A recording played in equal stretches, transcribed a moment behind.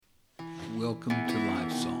Welcome to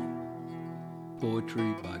Life Song,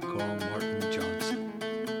 poetry by Carl Martin Johnson,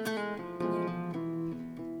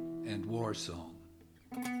 and War Song,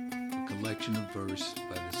 a collection of verse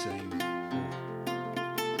by the same poet.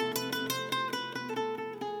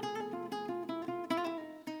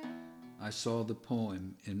 I saw the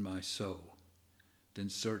poem in my soul, then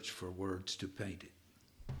searched for words to paint it.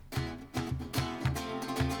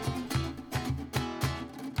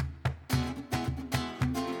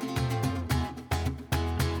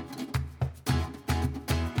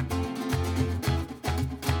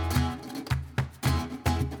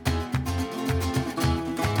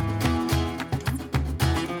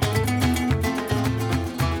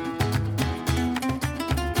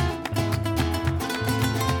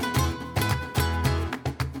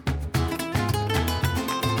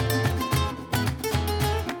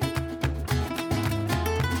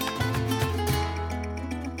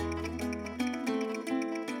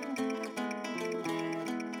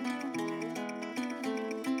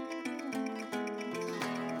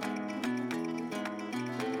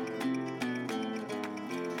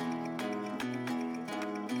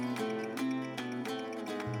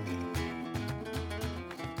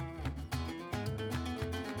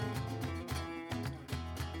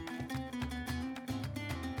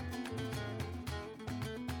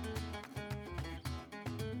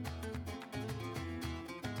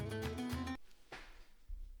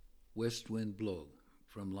 West Wind Blow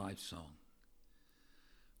from Life Song.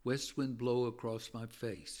 West wind blow across my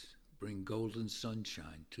face, bring golden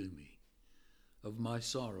sunshine to me. Of my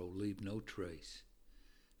sorrow leave no trace,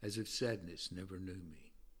 as if sadness never knew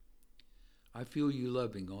me. I feel you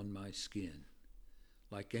loving on my skin,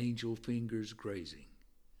 like angel fingers grazing.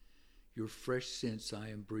 Your fresh scents I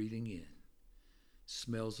am breathing in,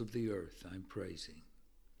 smells of the earth I'm praising.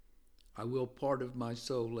 I will part of my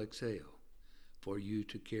soul exhale, for you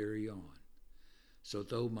to carry on. So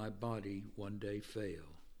though my body one day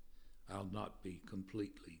fail, I'll not be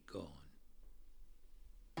completely gone.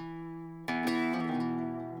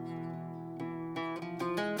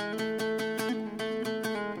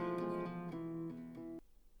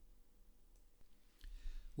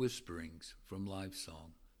 Whisperings from Life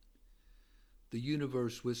Song. The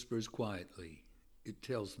universe whispers quietly. It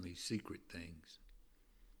tells me secret things.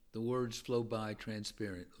 The words flow by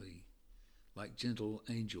transparently, like gentle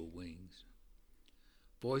angel wings.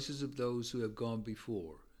 Voices of those who have gone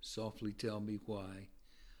before softly tell me why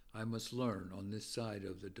I must learn on this side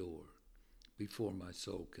of the door before my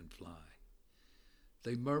soul can fly.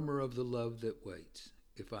 They murmur of the love that waits,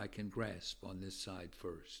 if I can grasp on this side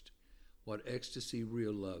first, what ecstasy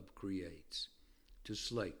real love creates to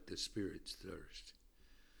slake the spirit's thirst.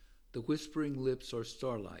 The whispering lips are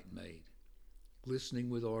starlight made, glistening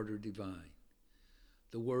with ardor divine.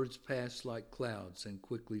 The words pass like clouds and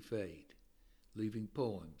quickly fade, leaving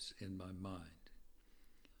poems in my mind.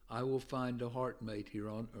 I will find a heartmate here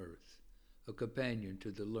on earth, a companion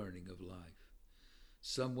to the learning of life,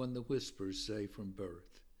 someone the whispers say from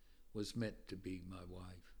birth was meant to be my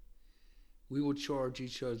wife. We will charge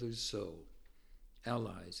each other's soul,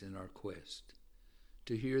 allies in our quest,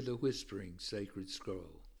 to hear the whispering sacred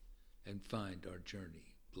scroll and find our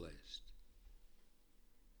journey blessed.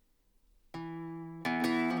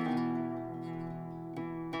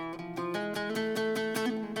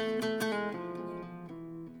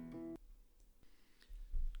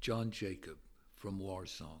 John Jacob from War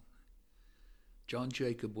Song. John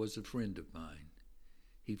Jacob was a friend of mine.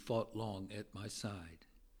 He fought long at my side.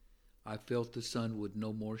 I felt the sun would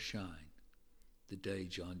no more shine the day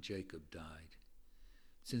John Jacob died.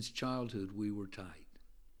 Since childhood we were tight.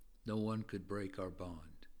 No one could break our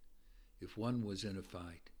bond. If one was in a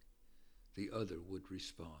fight, the other would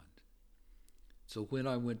respond. So when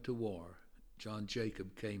I went to war, John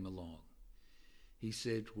Jacob came along. He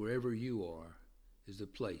said, wherever you are is the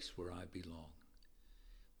place where I belong.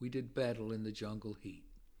 We did battle in the jungle heat,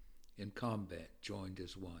 in combat joined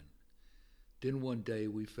as one. Then one day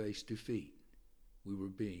we faced defeat. We were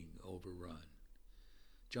being overrun.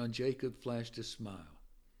 John Jacob flashed a smile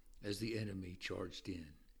as the enemy charged in.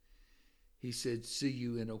 He said, see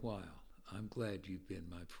you in a while. I'm glad you've been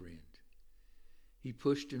my friend. He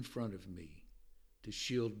pushed in front of me to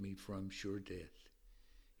shield me from sure death.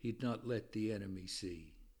 He'd not let the enemy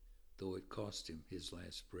see, though it cost him his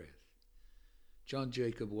last breath. John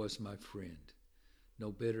Jacob was my friend,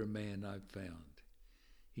 no better man I've found.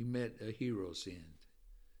 He met a hero's end,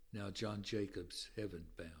 now John Jacob's heaven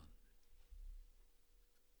bound.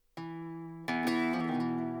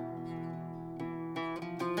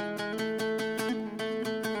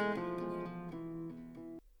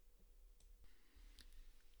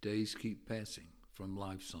 Days keep passing from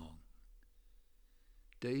Life Song.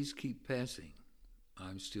 Days keep passing.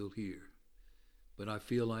 I'm still here, but I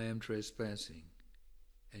feel I am trespassing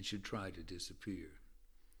and should try to disappear.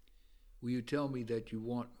 Will you tell me that you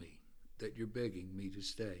want me, that you're begging me to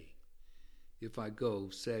stay? If I go,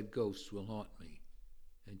 sad ghosts will haunt me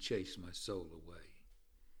and chase my soul away.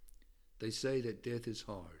 They say that death is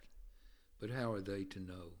hard, but how are they to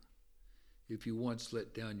know? If you once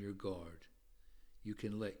let down your guard, you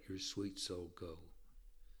can let your sweet soul go.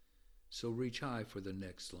 So reach high for the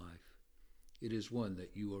next life. It is one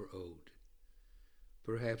that you are owed.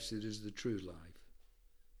 Perhaps it is the true life,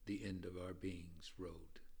 the end of our being's road.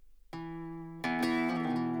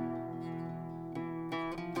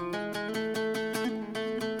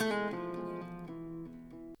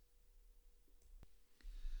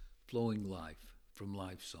 Flowing life from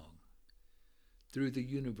Life Song. Through the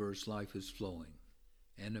universe life is flowing,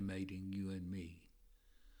 animating you and me,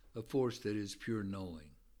 a force that is pure knowing,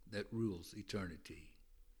 that rules eternity.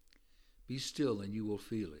 Be still and you will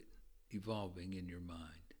feel it, evolving in your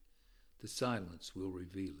mind. The silence will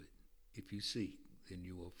reveal it. If you seek, then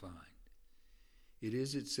you will find. It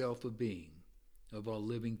is itself a being, of all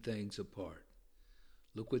living things a part.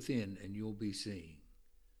 Look within and you'll be seeing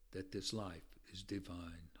that this life is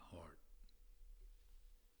divine heart.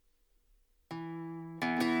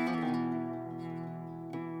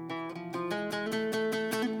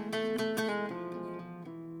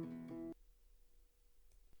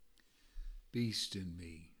 Beast in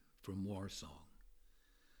me from War Song.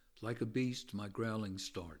 Like a beast, my growling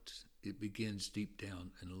starts. It begins deep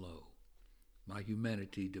down and low. My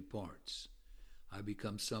humanity departs. I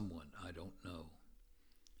become someone I don't know.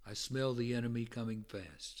 I smell the enemy coming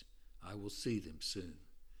fast. I will see them soon.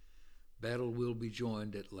 Battle will be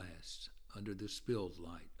joined at last under the spilled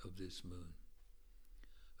light of this moon.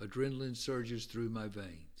 Adrenaline surges through my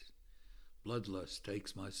veins. Bloodlust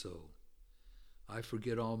takes my soul. I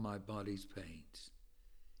forget all my body's pains.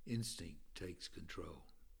 Instinct takes control.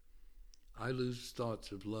 I lose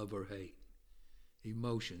thoughts of love or hate.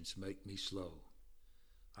 Emotions make me slow.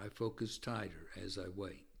 I focus tighter as I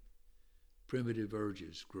wait. Primitive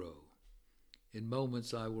urges grow. In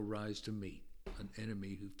moments I will rise to meet an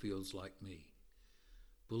enemy who feels like me.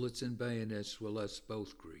 Bullets and bayonets will us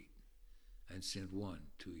both greet and send one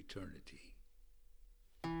to eternity.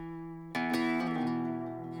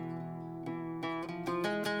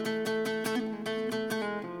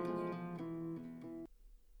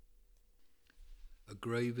 A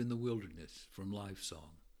Grave in the Wilderness from Life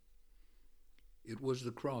Song. It was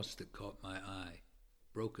the cross that caught my eye,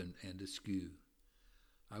 broken and askew.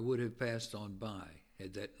 I would have passed on by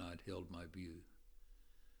had that not held my view.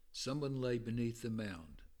 Someone lay beneath the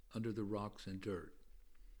mound, under the rocks and dirt,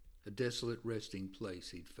 a desolate resting place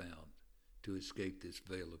he'd found to escape this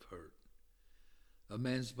veil of hurt. A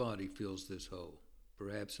man's body fills this hole,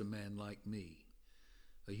 perhaps a man like me,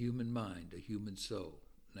 a human mind, a human soul,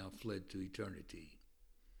 now fled to eternity.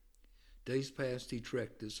 Days past he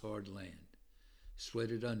trekked this hard land,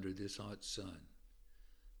 sweated under this hot sun.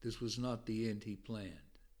 This was not the end he planned,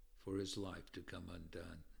 for his life to come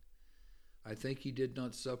undone. I think he did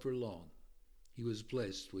not suffer long. He was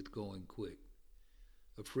blessed with going quick.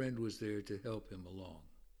 A friend was there to help him along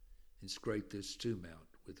and scrape this tomb out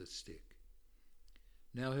with a stick.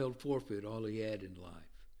 Now held forfeit all he had in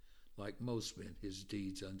life, like most men his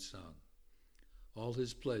deeds unsung. All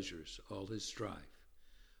his pleasures, all his strife,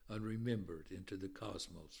 unremembered into the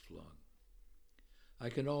cosmos flung. I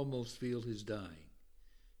can almost feel his dying,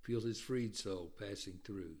 feel his freed soul passing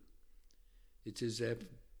through. It's as if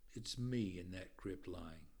it's me in that crypt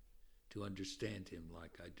lying, to understand him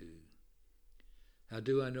like I do. How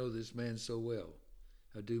do I know this man so well?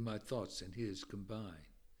 How do my thoughts and his combine?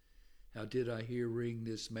 How did I hear ring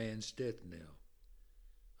this man's death knell?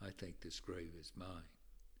 I think this grave is mine.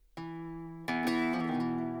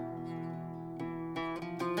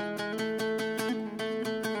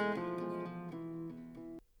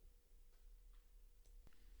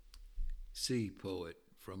 See Poet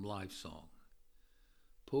from Life Song.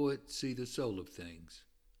 Poet, see the soul of things,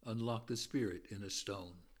 unlock the spirit in a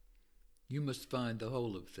stone. You must find the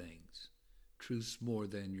whole of things, truths more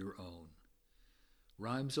than your own.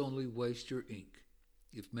 Rhymes only waste your ink,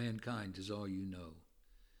 if mankind is all you know.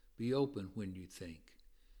 Be open when you think,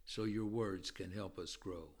 so your words can help us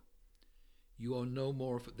grow. You are no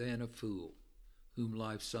more than a fool, whom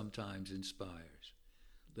life sometimes inspires.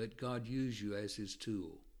 Let God use you as his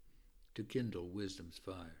tool, to kindle wisdom's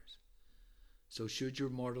fires. So should your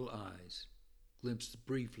mortal eyes glimpse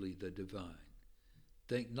briefly the divine,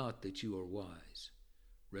 think not that you are wise,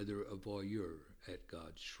 rather a voyeur at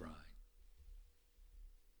God's shrine.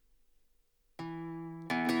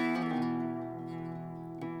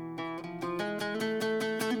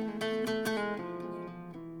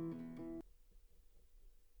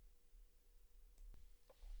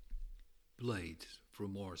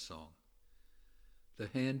 from War Song. The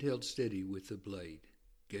hand held steady with the blade,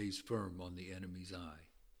 gaze firm on the enemy's eye.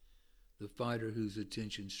 The fighter whose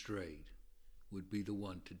attention strayed would be the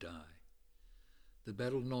one to die. The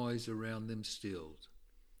battle noise around them stilled,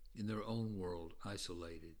 in their own world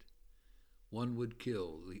isolated. One would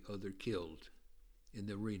kill, the other killed, in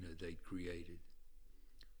the arena they'd created.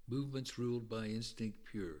 Movements ruled by instinct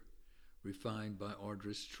pure, refined by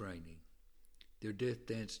arduous training. Their death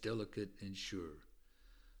dance delicate and sure,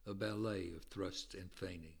 a ballet of thrust and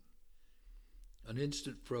feigning. An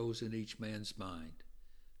instant froze in each man's mind.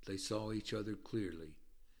 They saw each other clearly.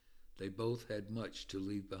 They both had much to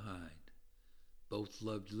leave behind. Both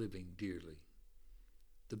loved living dearly.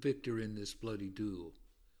 The victor in this bloody duel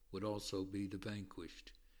would also be the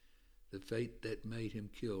vanquished. The fate that made him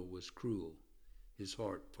kill was cruel, his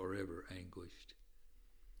heart forever anguished.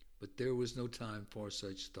 But there was no time for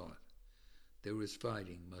such thought. There was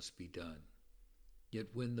fighting must be done. Yet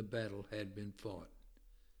when the battle had been fought,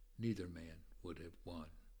 neither man would have won.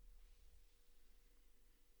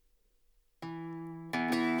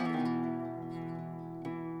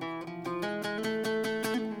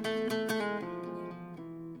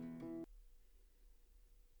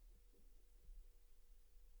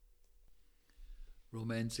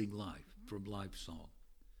 Romancing Life from Life Song.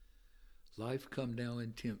 Life, come now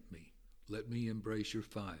and tempt me. Let me embrace your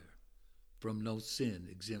fire. From no sin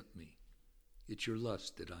exempt me. It's your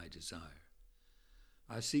lust that I desire.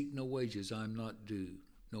 I seek no wages I'm not due,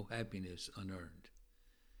 no happiness unearned.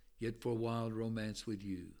 Yet for wild romance with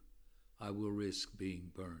you, I will risk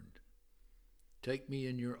being burned. Take me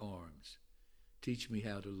in your arms. Teach me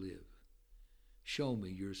how to live. Show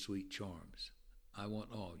me your sweet charms. I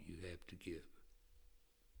want all you have to give.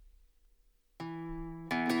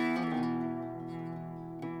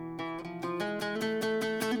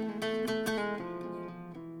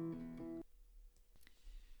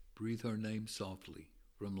 Breathe her name softly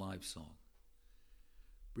from Life Song.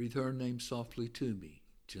 Breathe her name softly to me,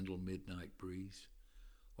 gentle midnight breeze,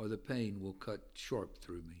 or the pain will cut sharp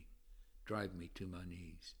through me, drive me to my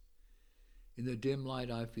knees. In the dim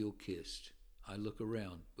light I feel kissed. I look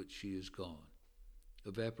around, but she is gone,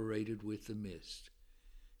 evaporated with the mist,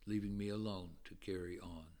 leaving me alone to carry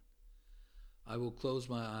on. I will close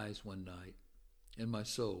my eyes one night, and my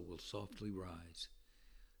soul will softly rise.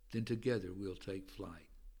 Then together we'll take flight,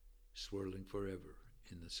 swirling forever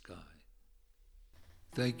in the sky.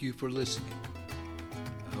 Thank you for listening.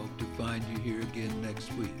 I hope to find you here again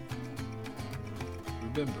next week.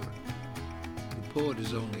 Remember, the poet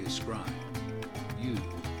is only a scribe. You